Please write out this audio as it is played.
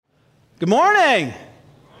Good morning.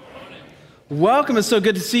 Welcome. It's so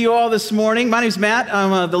good to see you all this morning. My name's Matt.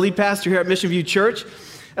 I'm the lead pastor here at Mission View Church.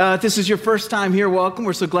 If this is your first time here, welcome.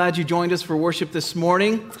 We're so glad you joined us for worship this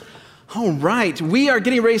morning. All right. We are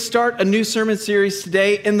getting ready to start a new sermon series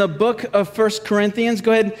today in the book of 1 Corinthians.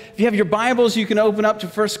 Go ahead. If you have your Bibles, you can open up to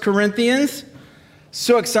 1 Corinthians.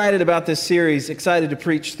 So excited about this series. Excited to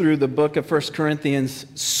preach through the book of 1 Corinthians.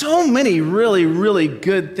 So many really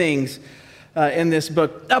good things in this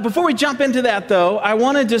book. Now, before we jump into that, though, I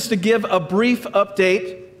wanted just to give a brief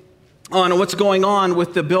update on what's going on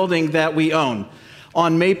with the building that we own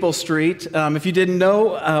on Maple Street. If you didn't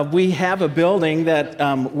know, we have a building that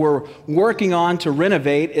we're working on to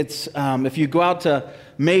renovate. It's if you go out to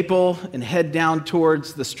Maple and head down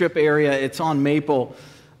towards the Strip area, it's on Maple,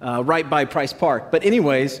 right by Price Park. But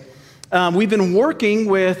anyways, we've been working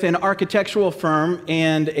with an architectural firm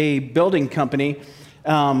and a building company.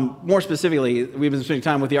 More specifically, we've been spending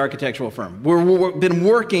time with the architectural firm. We've been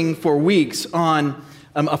working for weeks on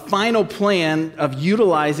a final plan of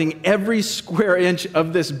utilizing every square inch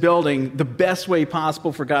of this building the best way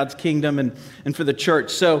possible for God's kingdom and for the church.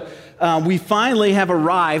 So we finally have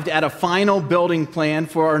arrived at a final building plan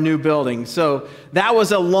for our new building. So that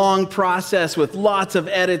was a long process with lots of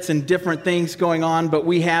edits and different things going on, but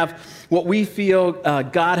we have what we feel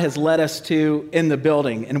God has led us to in the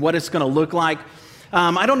building and what it's going to look like.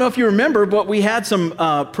 I don't know if you remember, but we had some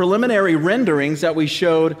preliminary renderings that we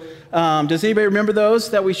showed. Does anybody remember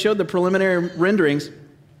those that we showed, the preliminary renderings?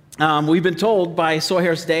 We've been told by Soy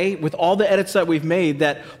Harris Day, with all the edits that we've made,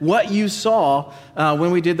 that what you saw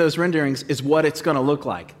when we did those renderings is what it's going to look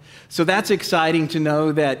like. So that's exciting to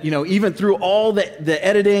know that, even through all the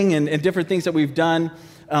editing and different things that we've done,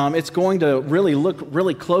 it's going to really look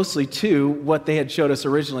really closely to what they had showed us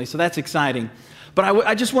originally. So that's exciting. But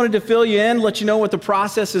I just wanted to fill you in, let you know what the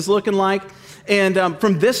process is looking like. And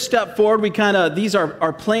from this step forward, these are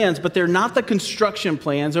our plans, but they're not the construction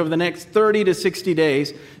plans. Over the next 30 to 60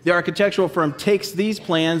 days, the architectural firm takes these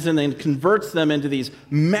plans and then converts them into these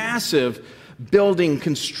massive building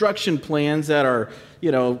construction plans that are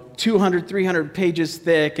 200, 300 pages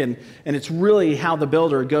thick, and it's really how the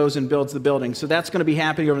builder goes and builds the building. So that's going to be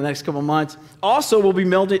happening over the next couple of months. Also, we'll be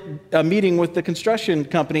meeting with the construction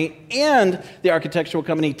company and the architectural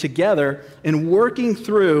company together and working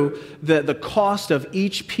through the cost of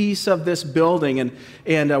each piece of this building, and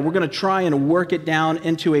we're going to try and work it down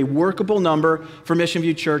into a workable number for Mission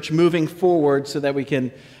View Church moving forward so that we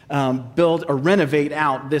can build or renovate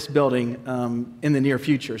out this building in the near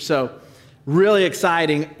future. So really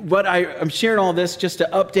exciting. I'm sharing all this just to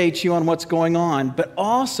update you on what's going on, but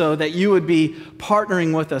also that you would be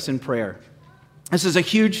partnering with us in prayer. This is a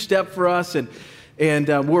huge step for us, and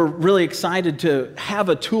we're really excited to have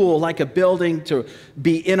a tool like a building to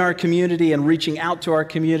be in our community and reaching out to our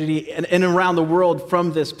community and around the world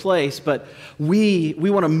from this place. But we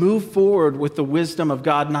want to move forward with the wisdom of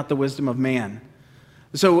God, not the wisdom of man.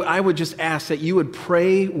 So I would just ask that you would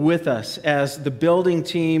pray with us as the building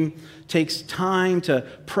team takes time to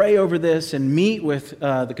pray over this and meet with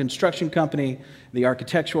the construction company, the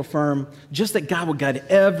architectural firm, just that God would guide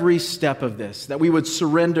every step of this, that we would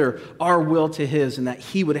surrender our will to His and that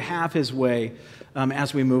He would have His way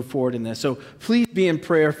as we move forward in this. So please be in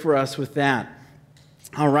prayer for us with that.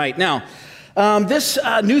 All right. Now, this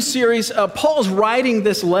new series, Paul's writing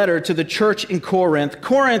this letter to the church in Corinth.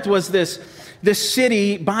 Corinth was this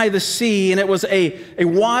city by the sea, and it was a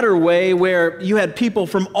waterway where you had people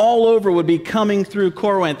from all over would be coming through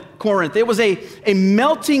Corinth. It was a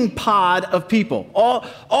melting pot of people,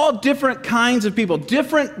 all different kinds of people,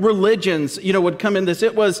 different religions, would come in this.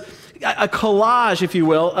 It was a collage, if you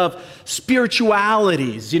will, of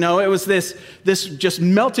spiritualities. It was this just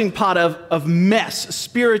melting pot of mess,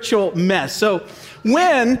 spiritual mess. So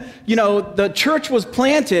when, the church was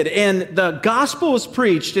planted and the gospel was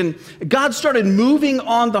preached and God started moving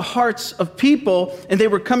on the hearts of people and they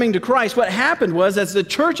were coming to Christ, what happened was, as the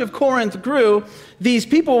church of Corinth grew, these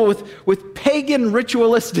people with pagan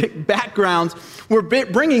ritualistic backgrounds were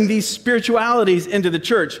bringing these spiritualities into the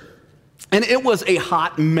church. And it was a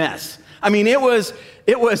hot mess. I mean, it was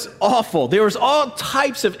awful. There was all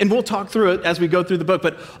types of, and we'll talk through it as we go through the book,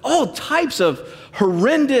 but all types of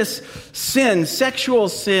horrendous sin, sexual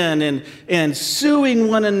sin, and suing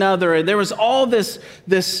one another. And there was all this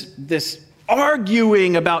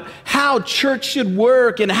arguing about how church should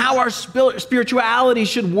work and how our spirituality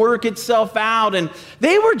should work itself out. And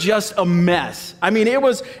they were just a mess. I mean, it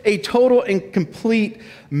was a total and complete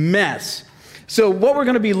mess. So what we're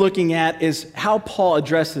going to be looking at is how Paul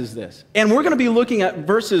addresses this. And we're going to be looking at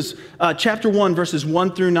chapter 1, verses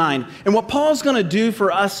 1 through 9. And what Paul's going to do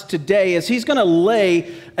for us today is he's going to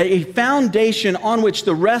lay a foundation on which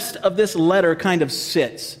the rest of this letter kind of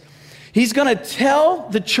sits. He's going to tell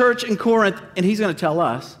the church in Corinth, and he's going to tell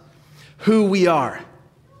us who we are.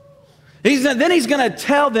 Then he's going to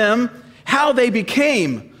tell them how they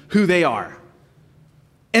became who they are.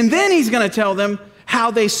 And then he's going to tell them how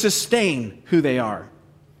they sustain who they are.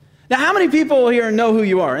 Now, how many people here know who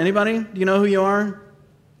you are? Anybody? Do you know who you are?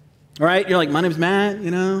 All right, you're like, my name's Matt,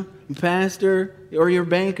 I'm a pastor, or you're a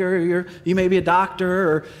banker, or you may be a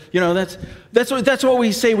doctor, or, that's what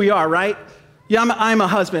we say we are, right? Yeah, I'm a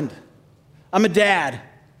husband. I'm a dad.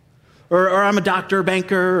 Or I'm a doctor,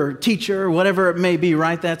 banker, or teacher, or whatever it may be,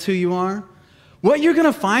 right? That's who you are. What you're going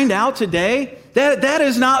to find out today, that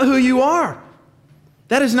is not who you are.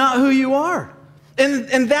 That is not who you are.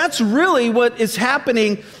 And that's really what is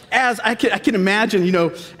happening as I can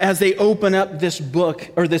imagine, as they open up this book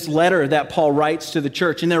or this letter that Paul writes to the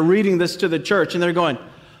church, and they're reading this to the church, and they're going,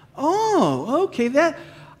 oh, okay,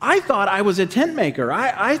 I thought I was a tent maker.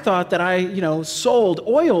 I thought that I, sold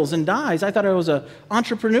oils and dyes. I thought I was an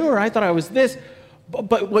entrepreneur. I thought I was this.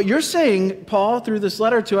 But what you're saying, Paul, through this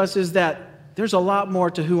letter to us is that there's a lot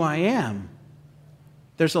more to who I am.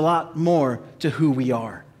 There's a lot more to who we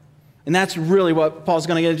are. And that's really what Paul's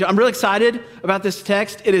going to get into. I'm really excited about this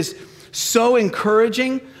text. It is so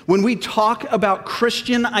encouraging when we talk about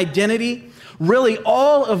Christian identity. Really,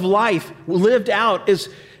 all of life lived out is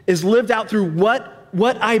lived out through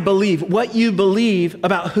what I believe, what you believe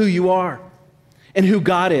about who you are and who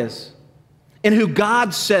God is and who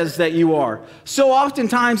God says that you are. So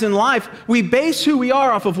oftentimes in life, we base who we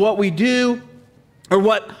are off of what we do, or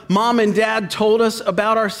what mom and dad told us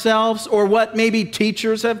about ourselves, or what maybe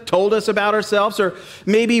teachers have told us about ourselves, or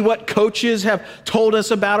maybe what coaches have told us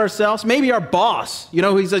about ourselves. Maybe our boss, he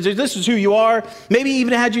says, this is who you are. Maybe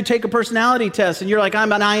even had you take a personality test, and you're like,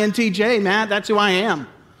 I'm an INTJ, Matt. That's who I am.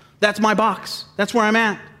 That's my box. That's where I'm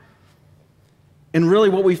at. And really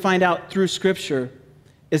what we find out through Scripture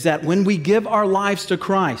is that when we give our lives to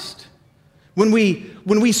Christ, when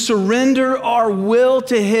we surrender our will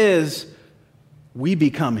to His, we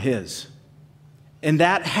become His. And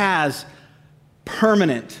that has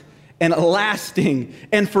permanent and lasting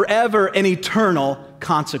and forever and eternal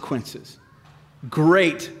consequences.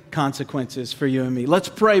 Great consequences for you and me. Let's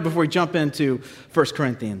pray before we jump into 1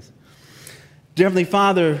 Corinthians. Dear Heavenly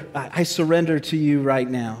Father, I surrender to you right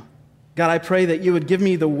now. God, I pray that you would give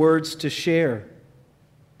me the words to share.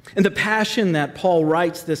 And the passion that Paul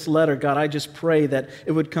writes this letter, God, I just pray that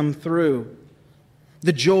it would come through.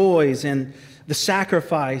 The joys and the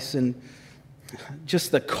sacrifice and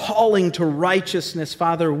just the calling to righteousness,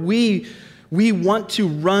 Father, we want to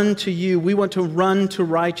run to you. We want to run to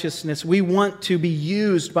righteousness. We want to be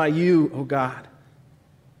used by you, oh God.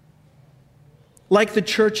 Like the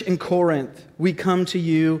church in Corinth, we come to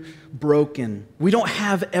you broken. We don't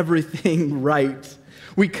have everything right.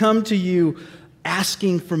 We come to you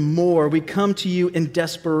asking for more. We come to you in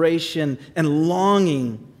desperation and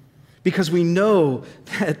longing because we know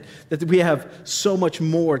that we have so much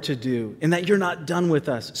more to do and that you're not done with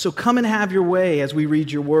us. So come and have your way as we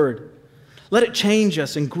read your word. Let it change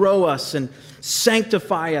us and grow us and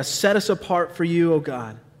sanctify us, set us apart for you, oh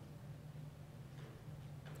God.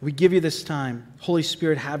 We give you this time. Holy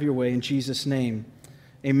Spirit, have your way in Jesus' name.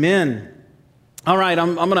 Amen. All right,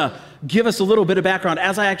 I'm going to give us a little bit of background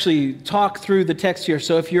as I actually talk through the text here.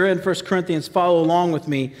 So if you're in 1 Corinthians, follow along with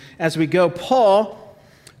me as we go. Paul,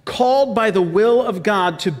 called by the will of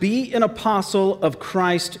God to be an apostle of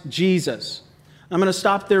Christ Jesus. I'm going to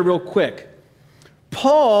stop there real quick.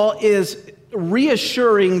 Paul is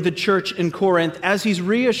reassuring the church in Corinth, as he's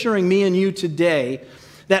reassuring me and you today,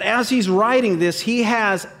 that as he's writing this, he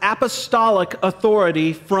has apostolic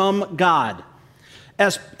authority from God.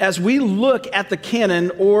 As we look at the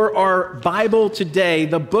canon or our Bible today,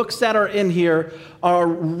 the books that are in here are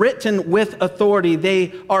written with authority.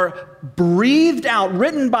 They are breathed out,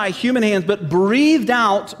 written by human hands, but breathed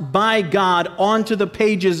out by God onto the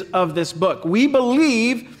pages of this book. We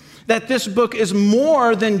believe that this book is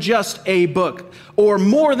more than just a book or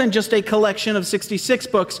more than just a collection of 66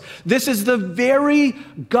 books. This is the very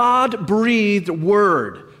God-breathed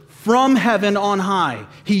word from heaven on high.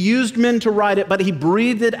 He used men to write it, but he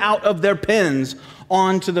breathed it out of their pens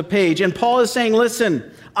onto the page. And Paul is saying,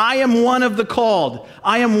 listen, I am one of the called.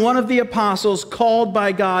 I am one of the apostles called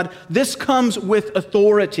by God. This comes with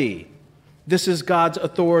authority. This is God's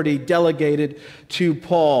authority delegated to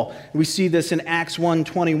Paul. We see this in Acts 1,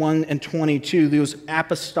 21 and 22, those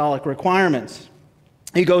apostolic requirements.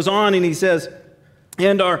 He goes on and he says,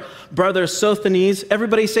 and our brother Sosthenes.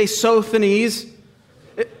 Everybody say Sosthenes.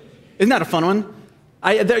 Isn't that a fun one?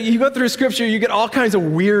 You go through Scripture, you get all kinds of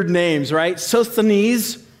weird names, right?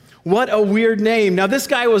 Sosthenes, what a weird name. Now, this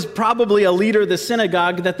guy was probably a leader of the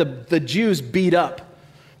synagogue that the Jews beat up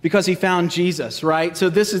because he found Jesus, right? So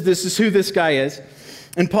this is who this guy is.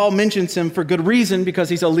 And Paul mentions him for good reason because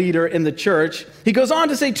he's a leader in the church. He goes on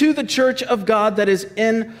to say, to the church of God that is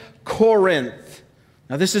in Corinth.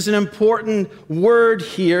 Now, this is an important word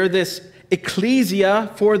here, this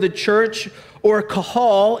ecclesia for the church, or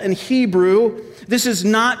kahal in Hebrew. This is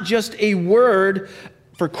not just a word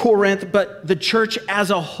for Corinth, but the church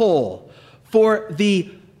as a whole, for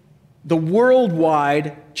the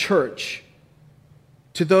worldwide church.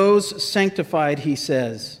 To those sanctified, he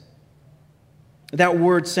says. That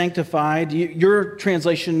word sanctified, your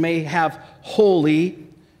translation may have holy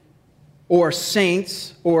or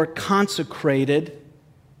saints or consecrated.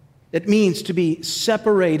 It means to be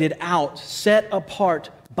separated out, set apart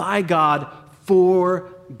by God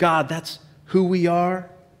for God. That's who we are.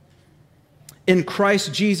 In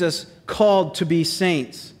Christ Jesus, called to be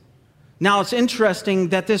saints. Now, it's interesting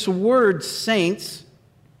that this word saints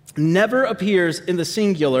never appears in the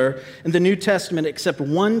singular in the New Testament except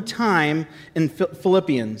one time in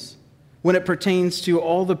Philippians when it pertains to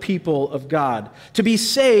all the people of God. To be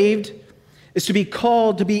saved is to be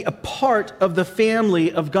called to be a part of the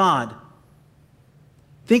family of God.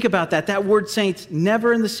 Think about that. That word saints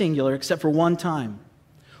never in the singular except for one time.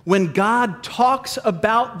 When God talks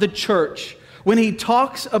about the church, when he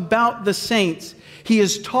talks about the saints, he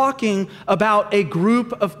is talking about a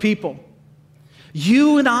group of people.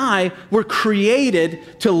 You and I were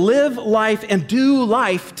created to live life and do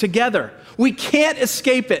life together. We can't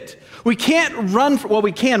escape it. We can't run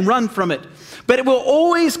we can run from it. But it will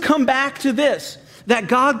always come back to this, that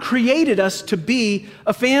God created us to be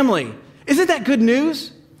a family. Isn't that good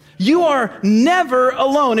news? You are never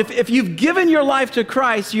alone. If you've given your life to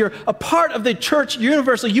Christ, you're a part of the church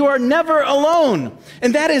universal. You are never alone.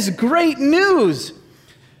 And that is great news.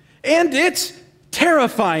 And it's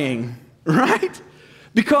terrifying, right?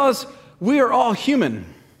 Because we are all human,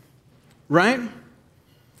 right?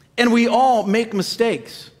 And we all make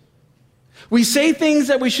mistakes. We say things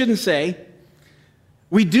that we shouldn't say.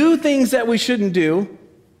 We do things that we shouldn't do.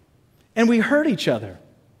 And we hurt each other.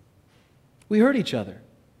 We hurt each other.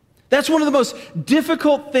 That's one of the most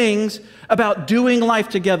difficult things about doing life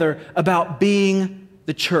together, about being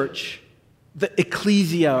the church, the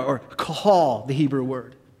ecclesia or kahal, the Hebrew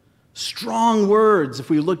word. Strong words, if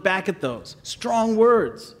we look back at those. Strong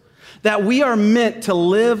words. That we are meant to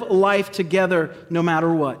live life together no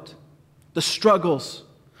matter what. The struggles,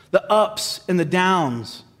 the ups and the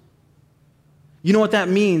downs. You know what that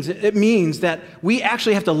means? It means that we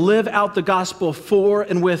actually have to live out the gospel for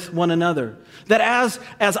and with one another. That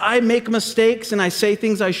as I make mistakes and I say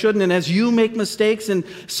things I shouldn't, and as you make mistakes and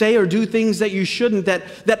say or do things that you shouldn't,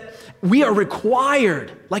 that we are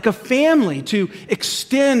required, like a family, to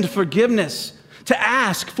extend forgiveness, to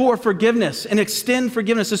ask for forgiveness and extend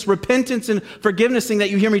forgiveness, this repentance and forgiveness thing that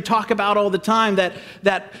you hear me talk about all the time,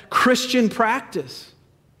 that Christian practice.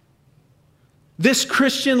 This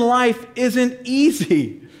Christian life isn't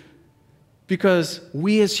easy because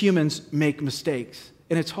we as humans make mistakes,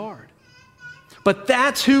 and it's hard. But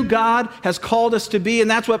that's who God has called us to be, and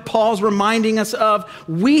that's what Paul's reminding us of.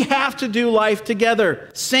 We have to do life together.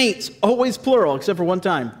 Saints, always plural, except for one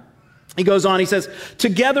time. He goes on, he says,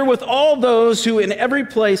 together with all those who in every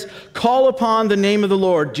place call upon the name of the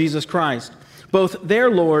Lord, Jesus Christ, both their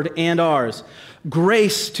Lord and ours.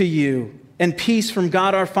 Grace to you and peace from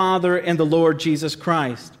God our Father and the Lord Jesus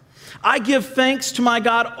Christ. I give thanks to my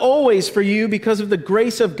God always for you because of the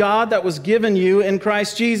grace of God that was given you in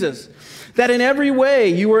Christ Jesus, that in every way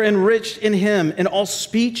you were enriched in him, in all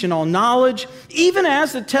speech and all knowledge, even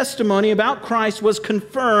as the testimony about Christ was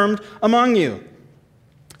confirmed among you,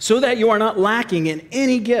 so that you are not lacking in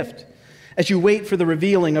any gift as you wait for the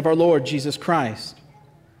revealing of our Lord Jesus Christ,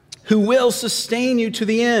 who will sustain you to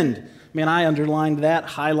the end. Man, I underlined that,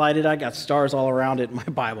 highlighted, I got stars all around it in my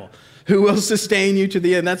Bible. Who will sustain you to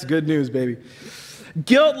the end. That's good news, baby.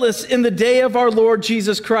 Guiltless in the day of our Lord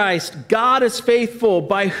Jesus Christ. God is faithful,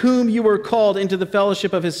 by whom you were called into the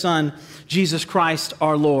fellowship of his Son, Jesus Christ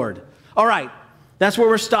our Lord. All right, that's where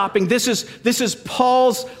we're stopping. This is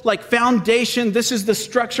Paul's foundation. This is the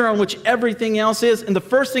structure on which everything else is. And the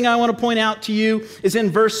first thing I want to point out to you is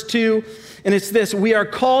in verse 2, and it's this: we are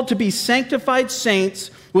called to be sanctified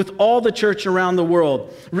saints with all the church around the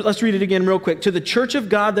world. Let's read it again real quick. To the church of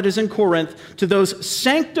God that is in Corinth, to those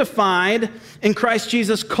sanctified in Christ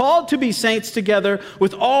Jesus, called to be saints together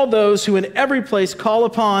with all those who in every place call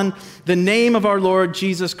upon the name of our Lord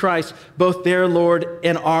Jesus Christ, both their Lord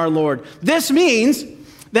and our Lord. This means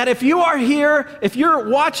that if you are here, if you're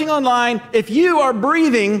watching online, if you are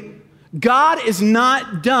breathing, God is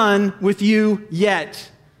not done with you yet.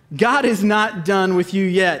 God is not done with you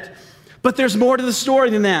yet. But there's more to the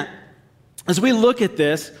story than that. As we look at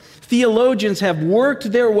this, theologians have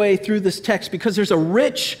worked their way through this text because there's a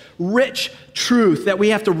rich, rich truth that we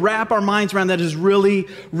have to wrap our minds around that is really,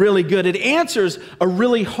 really good. It answers a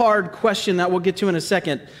really hard question that we'll get to in a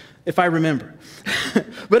second, if I remember.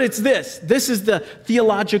 But it's this. This is the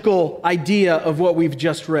theological idea of what we've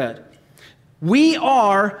just read. We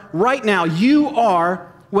are, right now, you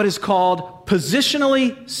are what is called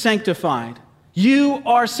positionally sanctified. You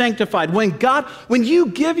are sanctified. When you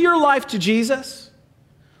give your life to Jesus,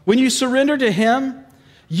 when you surrender to Him,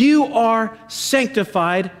 you are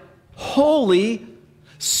sanctified, holy,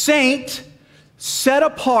 saint, set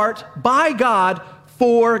apart by God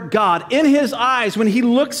for God. In His eyes, when He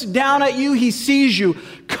looks down at you, He sees you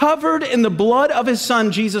covered in the blood of His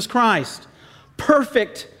Son, Jesus Christ.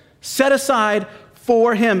 Perfect, set aside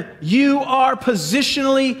for Him. You are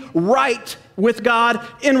positionally right with God,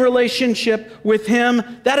 in relationship with Him.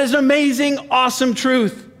 That is amazing, awesome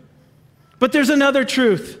truth. But there's another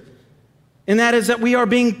truth, and that is that we are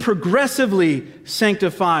being progressively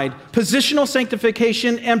sanctified. Positional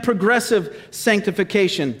sanctification and progressive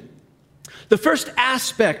sanctification. The first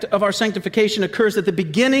aspect of our sanctification occurs at the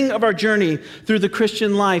beginning of our journey through the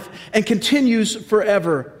Christian life and continues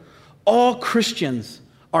forever. All Christians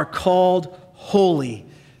are called holy.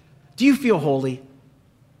 Do you feel holy?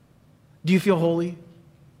 Do you feel holy?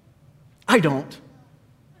 I don't.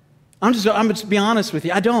 I'm just be honest with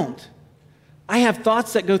you. I don't. I have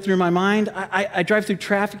thoughts that go through my mind. I drive through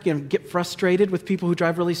traffic and get frustrated with people who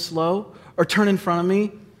drive really slow or turn in front of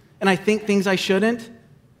me, and I think things I shouldn't.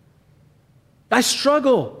 I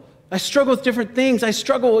struggle. I struggle with different things. I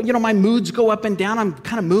struggle, my moods go up and down. I'm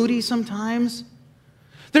kind of moody sometimes.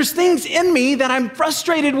 There's things in me that I'm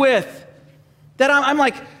frustrated with, that I'm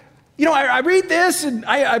like, I read this and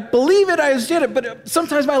I believe it, I just did it, but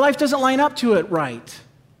sometimes my life doesn't line up to it right.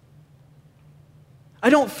 I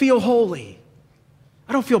don't feel holy.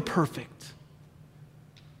 I don't feel perfect.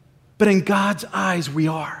 But in God's eyes, we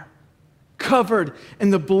are covered in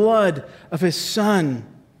the blood of His Son.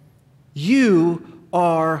 You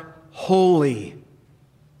are holy.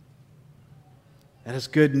 That is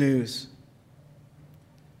good news.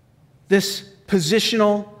 This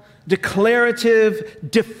positional, declarative,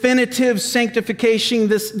 definitive sanctification,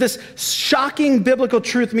 this shocking biblical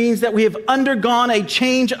truth means that we have undergone a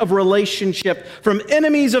change of relationship from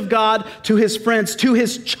enemies of God to His friends, to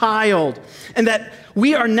His child, and that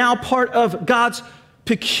we are now part of God's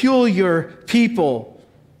peculiar people.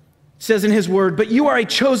 It says in His word, but you are a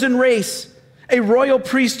chosen race, a royal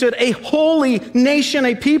priesthood, a holy nation,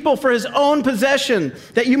 a people for His own possession,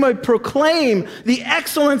 that you might proclaim the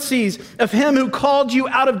excellencies of Him who called you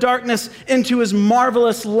out of darkness into His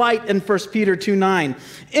marvelous light in 1 Peter 2:9.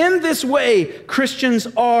 In this way, Christians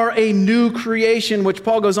are a new creation, which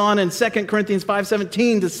Paul goes on in 2 Corinthians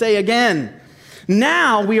 5:17 to say again.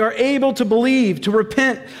 Now we are able to believe, to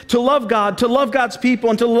repent, to love God, to love God's people,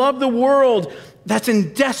 and to love the world that's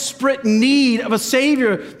in desperate need of a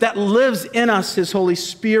Savior that lives in us, His Holy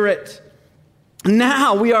Spirit.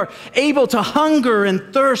 Now we are able to hunger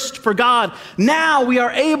and thirst for God. Now we are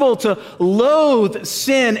able to loathe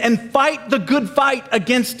sin and fight the good fight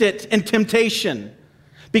against it in temptation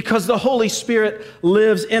because the Holy Spirit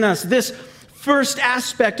lives in us. This first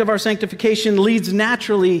aspect of our sanctification leads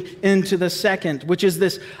naturally into the second, which is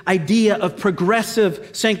this idea of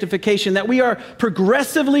progressive sanctification, that we are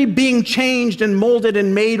progressively being changed and molded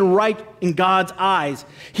and made right in God's eyes.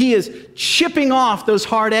 He is chipping off those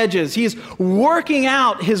hard edges. He is working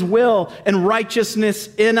out His will and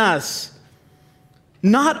righteousness in us.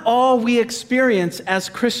 Not all we experience as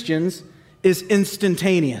Christians is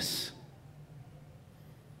instantaneous.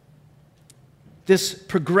 This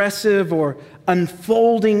progressive or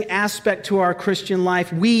unfolding aspect to our Christian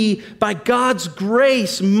life, we, by God's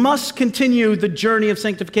grace, must continue the journey of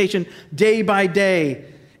sanctification day by day.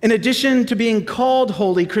 In addition to being called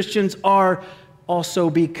holy, Christians are also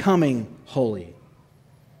becoming holy.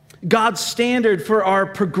 God's standard for our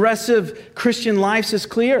progressive Christian lives is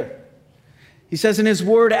clear. He says in His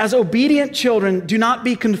word, as obedient children, do not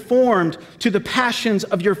be conformed to the passions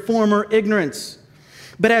of your former ignorance.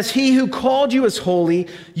 But as He who called you is holy,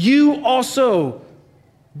 you also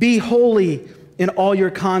be holy in all your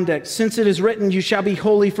conduct. Since it is written, you shall be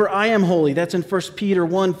holy, for I am holy. That's in 1 Peter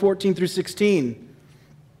 1, 14 through 16.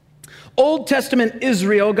 Old Testament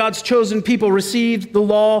Israel, God's chosen people, received the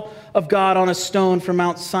law of God on a stone from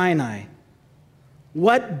Mount Sinai.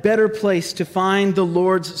 What better place to find the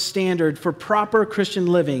Lord's standard for proper Christian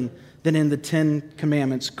living than in the 10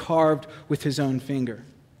 Commandments carved with his own finger?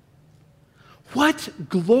 What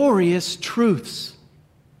glorious truths!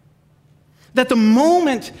 That the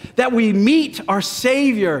moment that we meet our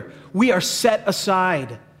Savior, we are set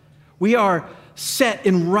aside. We are set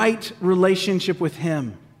in right relationship with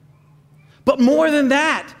him. But more than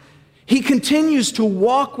that, he continues to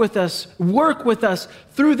walk with us, work with us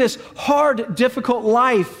through this hard, difficult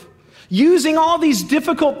life, using all these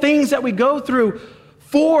difficult things that we go through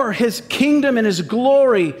for his kingdom and his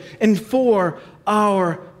glory and for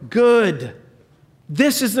our good.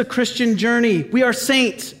 This is the Christian journey. We are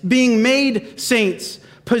saints, being made saints,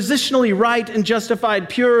 positionally right and justified,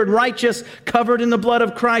 pure and righteous, covered in the blood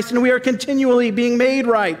of Christ, and we are continually being made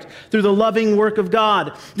right through the loving work of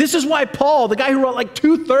God. This is why Paul, the guy who wrote like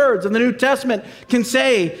 2/3 of the New Testament, can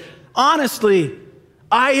say, honestly,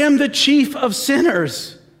 I am the chief of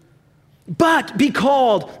sinners, but be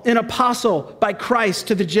called an apostle by Christ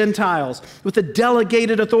to the Gentiles with a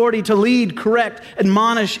delegated authority to lead, correct,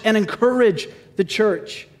 admonish, and encourage the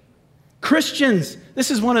church. Christians, this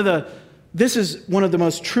is one of the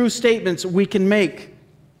most true statements we can make.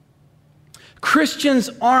 Christians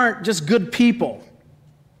aren't just good people.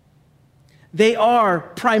 They are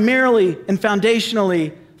primarily and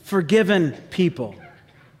foundationally forgiven people.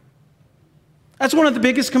 That's one of the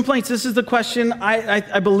biggest complaints. This is the question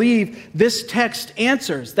I believe this text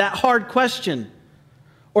answers, that hard question,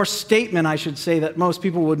 or statement, I should say, that most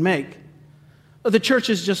people would make. The church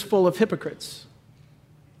is just full of hypocrites.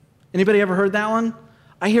 Anybody ever heard that one?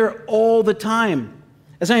 I hear it all the time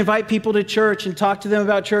as I invite people to church and talk to them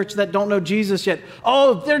about church that don't know Jesus yet.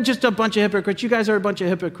 Oh, they're just a bunch of hypocrites. You guys are a bunch of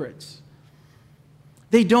hypocrites.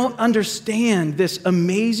 They don't understand this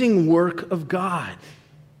amazing work of God,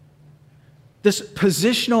 this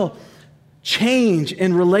positional change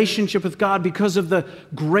in relationship with God because of the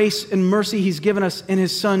grace and mercy he's given us in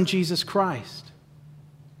his Son, Jesus Christ.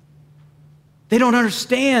 They don't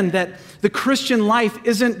understand that the Christian life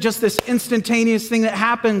isn't just this instantaneous thing that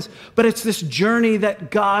happens, but it's this journey that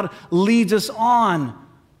God leads us on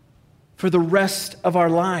for the rest of our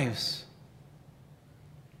lives.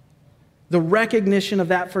 The recognition of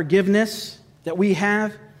that forgiveness that we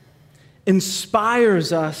have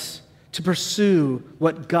inspires us to pursue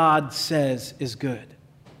what God says is good.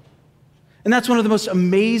 And that's one of the most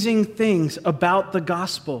amazing things about the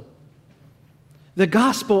gospel. The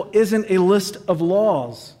gospel isn't a list of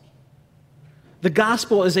laws. The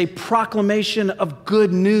gospel is a proclamation of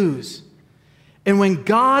good news. And when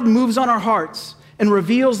God moves on our hearts and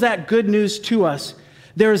reveals that good news to us,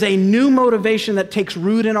 there is a new motivation that takes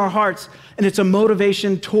root in our hearts, and it's a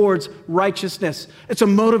motivation towards righteousness. It's a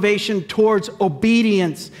motivation towards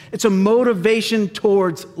obedience. It's a motivation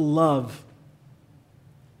towards love.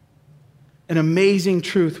 An amazing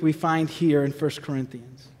truth we find here in 1 Corinthians.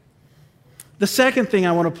 The second thing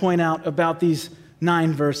I want to point out about these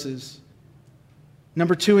 9 verses,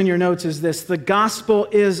 number 2 in your notes, is this: the gospel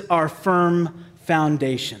is our firm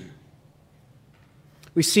foundation.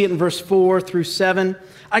 We see it in verse 4 through 7.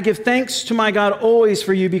 I give thanks to my God always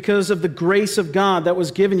for you because of the grace of God that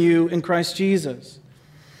was given you in Christ Jesus,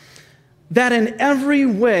 that in every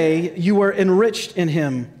way you were enriched in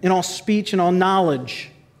him, in all speech and all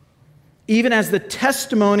knowledge, even as the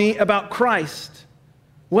testimony about Christ.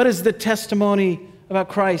 What is the testimony about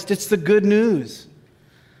Christ? It's the good news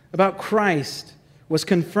about Christ was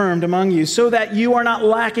confirmed among you, so that you are not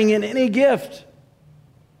lacking in any gift.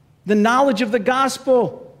 The knowledge of the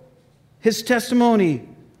gospel, his testimony,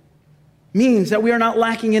 means that we are not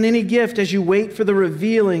lacking in any gift as you wait for the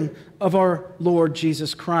revealing of our Lord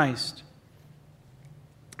Jesus Christ.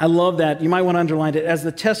 I love that. You might want to underline it. As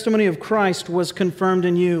the testimony of Christ was confirmed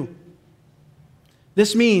in you.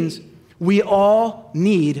 This means we all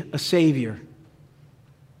need a Savior.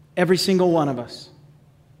 Every single one of us.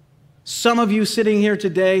 Some of you sitting here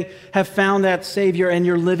today have found that Savior and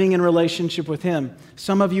you're living in relationship with him.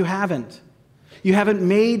 Some of you haven't. You haven't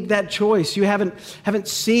made that choice. You haven't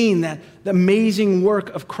seen the amazing work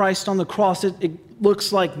of Christ on the cross. It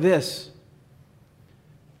looks like this.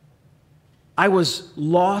 I was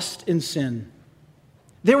lost in sin.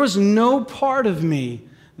 There was no part of me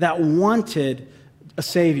that wanted a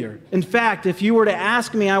Savior. In fact, if you were to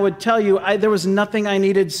ask me, I would tell you there was nothing I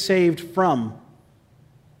needed saved from.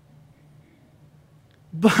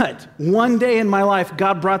 But one day in my life,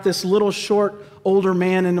 God brought this little short older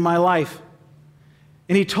man into my life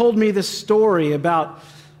And he told me this story about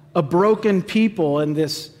a broken people and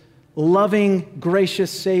this loving,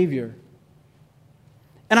 gracious Savior.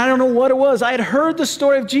 And I don't know what it was. I had heard the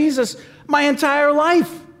story of Jesus my entire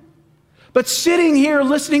life. But sitting here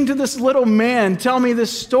listening to this little man tell me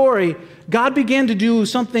this story, God began to do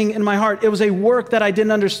something in my heart. It was a work that I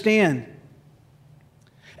didn't understand.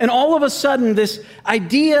 And all of a sudden, this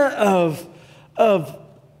idea of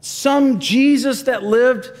some Jesus that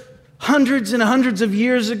lived hundreds and hundreds of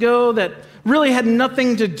years ago that really had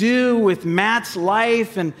nothing to do with Matt's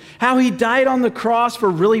life and how he died on the cross for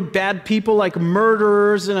really bad people like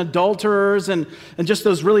murderers and adulterers and just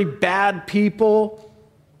those really bad people.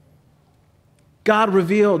 God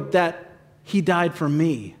revealed that he died for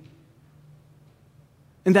me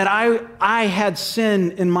and that I had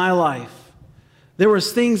sin in my life. There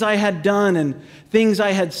was things I had done and things I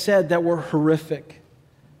had said that were horrific.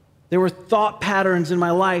 There were thought patterns in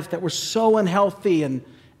my life that were so unhealthy and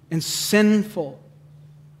sinful.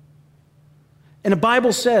 And the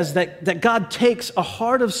Bible says that God takes a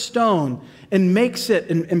heart of stone and makes it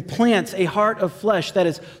and plants a heart of flesh that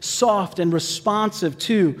is soft and responsive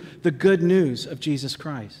to the good news of Jesus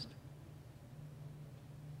Christ.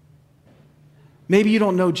 Maybe you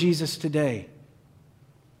don't know Jesus today.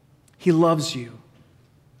 He loves you.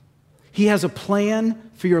 He has a plan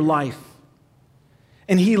for your life.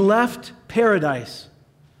 And he left paradise,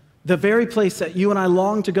 the very place that you and I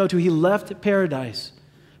long to go to. He left paradise,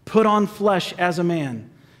 put on flesh as a man,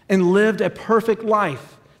 and lived a perfect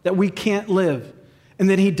life that we can't live. And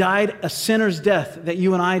then he died a sinner's death that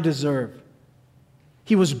you and I deserve.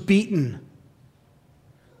 He was beaten.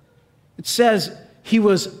 It says he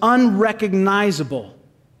was unrecognizable.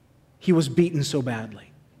 He was beaten so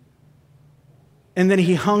badly. And then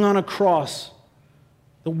he hung on a cross,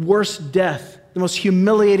 the worst death, the most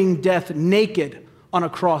humiliating death, naked on a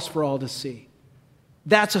cross for all to see.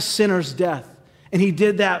 That's a sinner's death. And he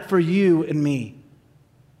did that for you and me.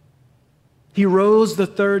 He rose the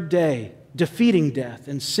third day, defeating death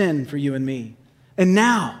and sin for you and me. And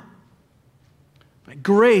now, by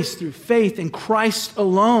grace through faith in Christ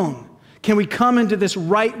alone, can we come into this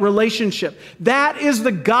right relationship. That is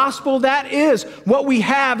the gospel. That is what we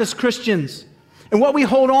have as Christians and what we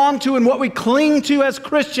hold on to and what we cling to as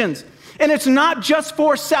Christians. And it's not just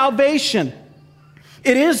for salvation.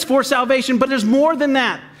 It is for salvation, but there's more than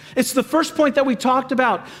that. It's the first point that we talked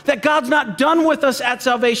about, that God's not done with us at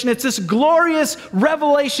salvation. It's this glorious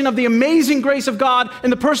revelation of the amazing grace of God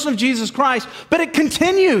in the person of Jesus Christ, but it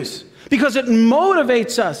continues because it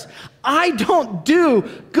motivates us. I don't do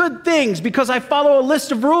good things because I follow a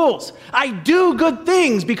list of rules. I do good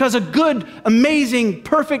things because a good, amazing,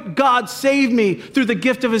 perfect God saved me through the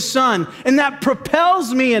gift of his Son. And that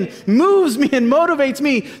propels me and moves me and motivates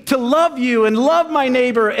me to love you and love my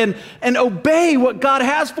neighbor and obey what God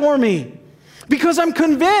has for me. Because I'm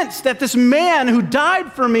convinced that this man who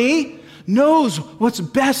died for me knows what's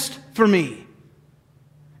best for me.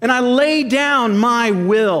 And I lay down my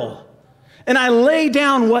will. And I lay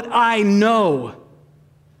down what I know.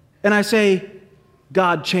 And I say,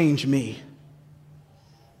 God, change me.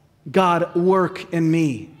 God, work in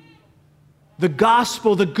me. The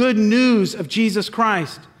gospel, the good news of Jesus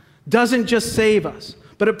Christ doesn't just save us,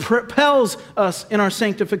 but it propels us in our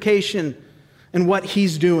sanctification and what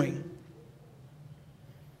he's doing.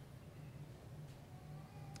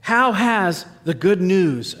 How has the good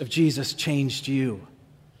news of Jesus changed you?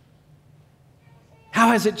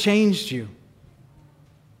 How has it changed you?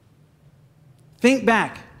 Think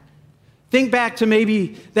back. Think back to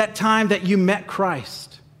maybe that time that you met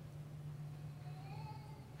Christ.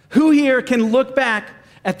 Who here can look back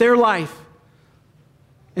at their life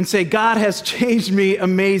and say, God has changed me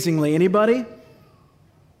amazingly? Anybody?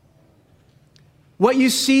 What you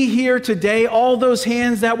see here today, all those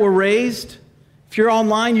hands that were raised, if you're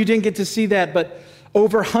online, you didn't get to see that, but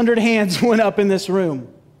over 100 hands went up in this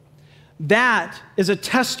room. That is a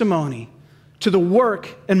testimony to the work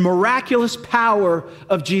and miraculous power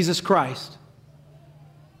of Jesus Christ.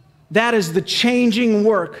 That is the changing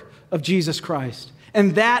work of Jesus Christ.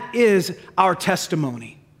 And that is our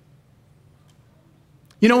testimony.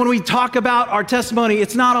 You know, when we talk about our testimony,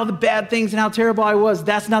 it's not all the bad things and how terrible I was.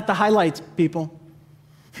 That's not the highlights, people.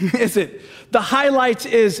 Is it? The highlights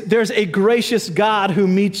is there's a gracious God who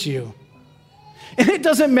meets you. And it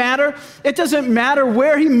doesn't matter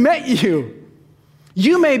where he met you.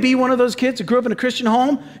 You may be one of those kids who grew up in a Christian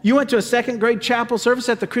home. You went to a second grade chapel service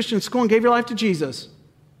at the Christian school and gave your life to Jesus.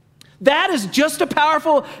 That is just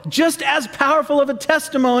as powerful of a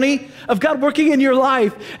testimony of God working in your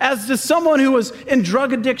life as to someone who was in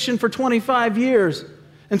drug addiction for 25 years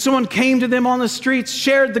and someone came to them on the streets,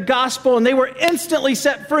 shared the gospel, and they were instantly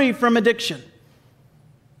set free from addiction.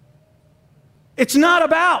 It's not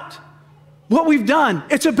about what we've done.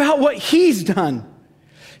 It's about what He's done.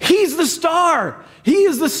 He's the star. He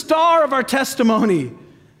is the star of our testimony.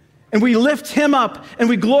 And we lift Him up, and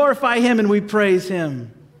we glorify Him, and we praise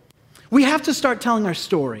Him. We have to start telling our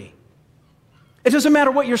story. It doesn't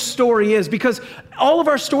matter what your story is, because all of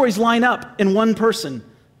our stories line up in one person,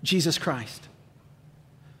 Jesus Christ.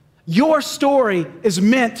 Your story is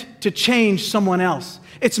meant to change someone else.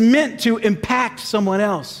 It's meant to impact someone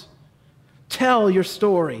else. Tell your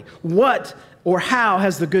story. What or how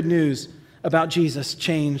has the good news about Jesus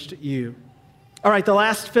changed you? All right, the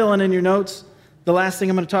last fill-in in your notes, the last thing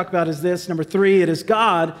I'm going to talk about is this. Number 3, it is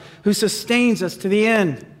God who sustains us to the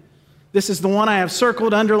end. This is the one I have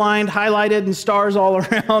circled, underlined, highlighted, and stars all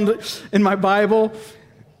around in my Bible.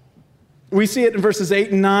 We see it in verses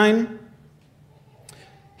 8 and 9.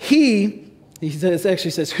 He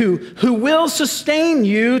actually says, who will sustain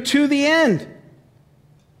you to the end.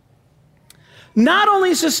 Not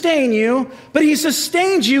only sustain you, but He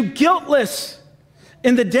sustains you guiltless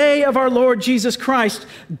in the day of our Lord Jesus Christ.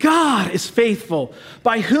 God is faithful,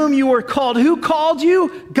 by whom you were called. Who called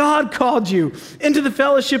you? God called you into the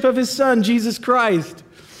fellowship of His Son, Jesus Christ.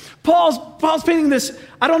 Paul's painting this,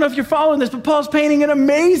 I don't know if you're following this, but Paul's painting an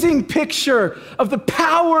amazing picture of the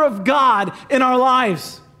power of God in our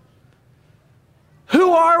lives.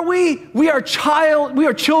 Who are we? We are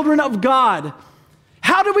children of God.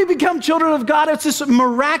 How do we become children of God? It's this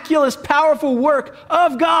miraculous, powerful work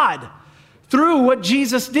of God through what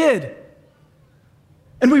Jesus did.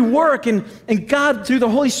 And we work, and God, through the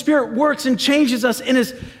Holy Spirit, works and changes us.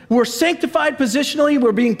 And we're sanctified positionally.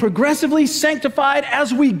 We're being progressively sanctified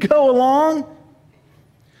as we go along.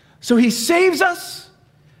 So He saves us.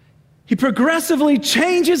 He progressively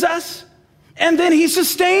changes us. And then He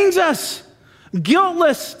sustains us,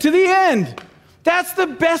 guiltless to the end. That's the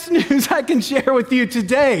best news I can share with you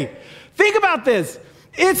today. Think about this.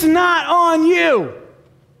 It's not on you.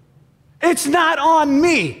 It's not on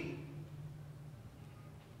me.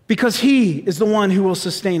 Because He is the one who will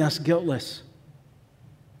sustain us guiltless.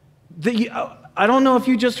 I don't know if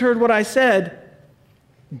you just heard what I said.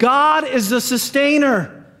 God is the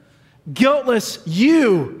sustainer. Guiltless,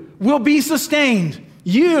 you will be sustained.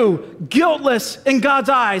 You, guiltless in God's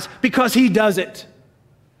eyes, because He does it.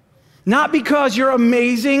 Not because you're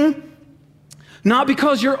amazing, not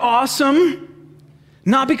because you're awesome,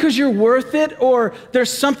 not because you're worth it or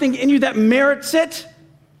there's something in you that merits it.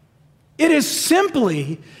 It is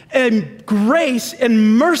simply a grace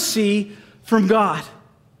and mercy from God.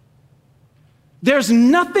 There's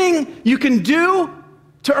nothing you can do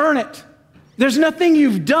to earn it. There's nothing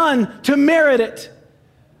you've done to merit it.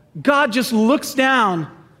 God just looks down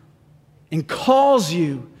and calls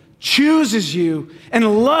you, chooses you,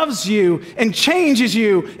 and loves you, and changes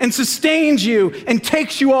you, and sustains you, and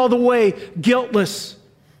takes you all the way guiltless,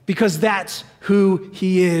 because that's who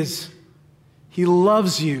He is. He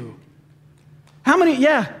loves you. How many?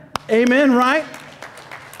 Yeah, amen, right?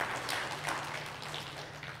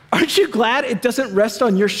 Aren't you glad it doesn't rest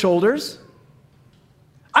on your shoulders?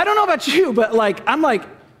 I don't know about you, but I'm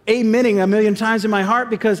amening a million times in my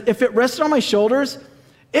heart, because if it rested on my shoulders,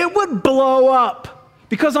 it would blow up.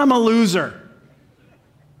 Because I'm a loser.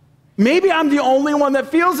 Maybe I'm the only one that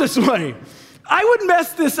feels this way. I would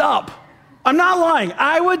mess this up. I'm not lying.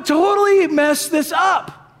 I would totally mess this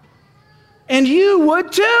up. And you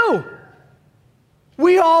would too.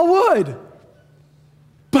 We all would.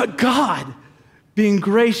 But God, being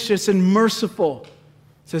gracious and merciful,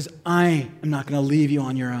 says, I am not going to leave you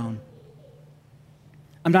on your own.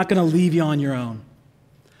 I'm not going to leave you on your own.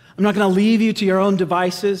 I'm not going to leave you to your own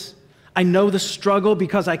devices. I know the struggle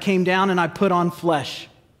because I came down and I put on flesh.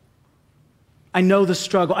 I know the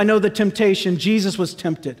struggle. I know the temptation. Jesus was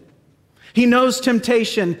tempted. He knows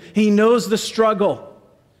temptation. He knows the struggle.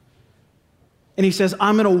 And He says,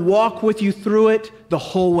 I'm going to walk with you through it the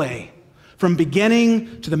whole way. From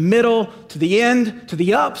beginning to the middle, to the end, to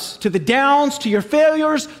the ups, to the downs, to your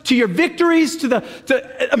failures, to your victories, to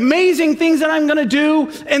the amazing things that I'm going to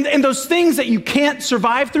do. And those things that you can't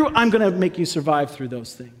survive through, I'm going to make you survive through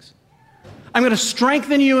those things. I'm going to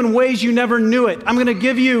strengthen you in ways you never knew it. I'm going to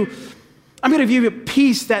give you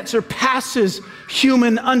peace that surpasses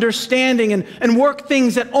human understanding and work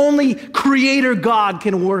things that only Creator God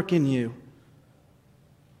can work in you.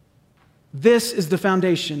 This is the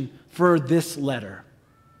foundation for this letter.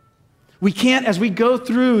 We can't, as we go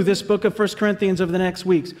through this book of 1 Corinthians over the next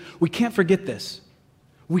weeks, we can't forget this.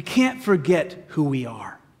 We can't forget who we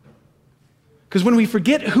are. Because when we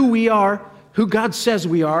forget who we are, who God says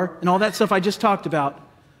we are, and all that stuff I just talked about,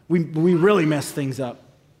 we really mess things up.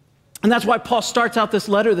 And that's why Paul starts out this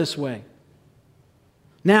letter this way.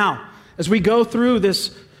 Now, as we go through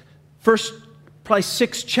this first probably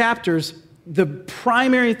 6 chapters, the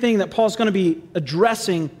primary thing that Paul's going to be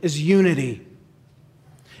addressing is unity.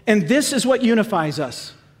 And this is what unifies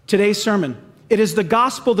us. Today's sermon. It is the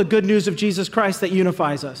gospel, the good news of Jesus Christ, that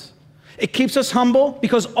unifies us. It keeps us humble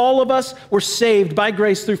because all of us were saved by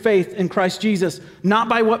grace through faith in Christ Jesus, not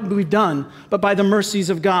by what we've done, but by the mercies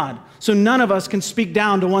of God. So none of us can speak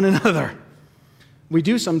down to one another. We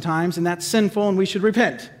do sometimes, and that's sinful, and we should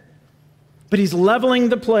repent. But he's leveling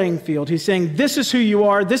the playing field. He's saying, this is who you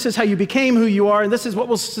are, this is how you became who you are, and this is what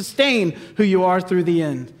will sustain who you are through the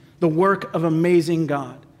end. The work of amazing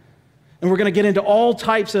God. And we're going to get into all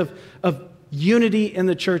types of unity in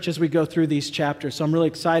the church as we go through these chapters. So I'm really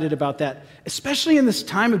excited about that, especially in this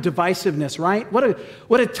time of divisiveness, right?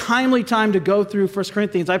 What a timely time to go through 1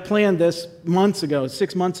 Corinthians. I planned this months ago,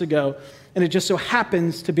 6 months ago, and it just so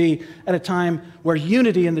happens to be at a time where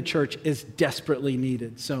unity in the church is desperately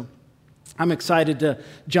needed. So I'm excited to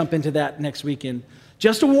jump into that next weekend.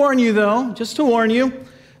 Just to warn you, though,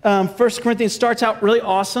 1 Corinthians starts out really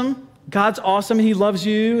awesome. God's awesome, and he loves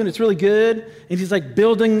you, and it's really good. And he's like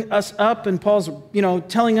building us up, and Paul's,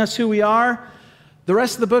 telling us who we are. The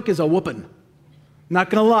rest of the book is a whooping. Not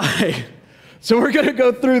going to lie. So we're going to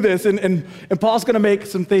go through this, and Paul's going to make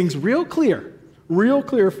some things real clear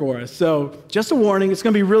for us. So just a warning, it's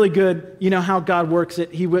going to be really good. You know how God works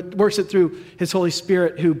it. He works it through his Holy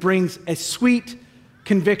Spirit, who brings a sweet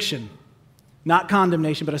conviction. Not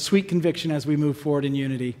condemnation, but a sweet conviction as we move forward in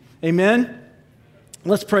unity. Amen?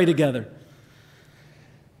 Let's pray together.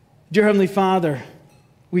 Dear Heavenly Father,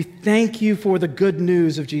 we thank you for the good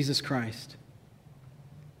news of Jesus Christ.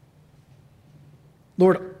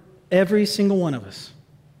 Lord, every single one of us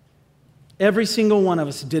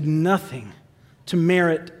did nothing to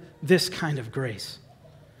merit this kind of grace,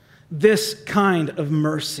 this kind of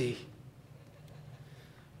mercy.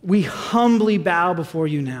 We humbly bow before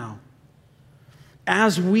you now.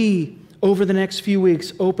 As we, over the next few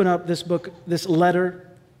weeks, open up this book, this letter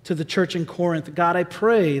to the church in Corinth, God, I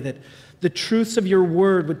pray that the truths of your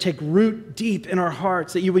word would take root deep in our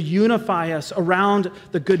hearts, that you would unify us around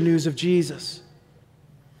the good news of Jesus.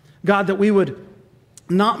 God, that we would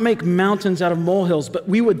not make mountains out of molehills, but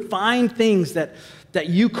we would find things that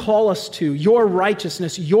you call us to, your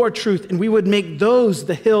righteousness, your truth, and we would make those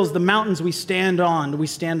the hills, the mountains we stand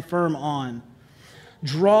firm on.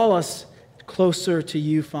 Draw us closer to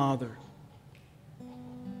you, Father.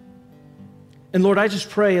 And Lord, I just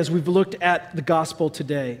pray as we've looked at the gospel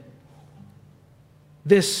today,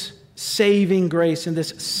 this saving grace and this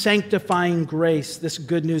sanctifying grace, this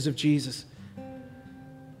good news of Jesus,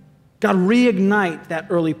 God, reignite that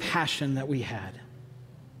early passion that we had.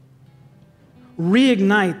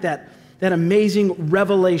 Reignite that amazing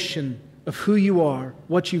revelation of who you are,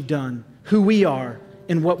 what you've done, who we are,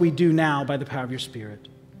 and what we do now by the power of your Spirit.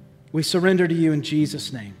 We surrender to you in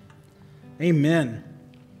Jesus' name. Amen.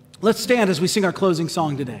 Let's stand as we sing our closing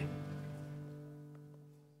song today.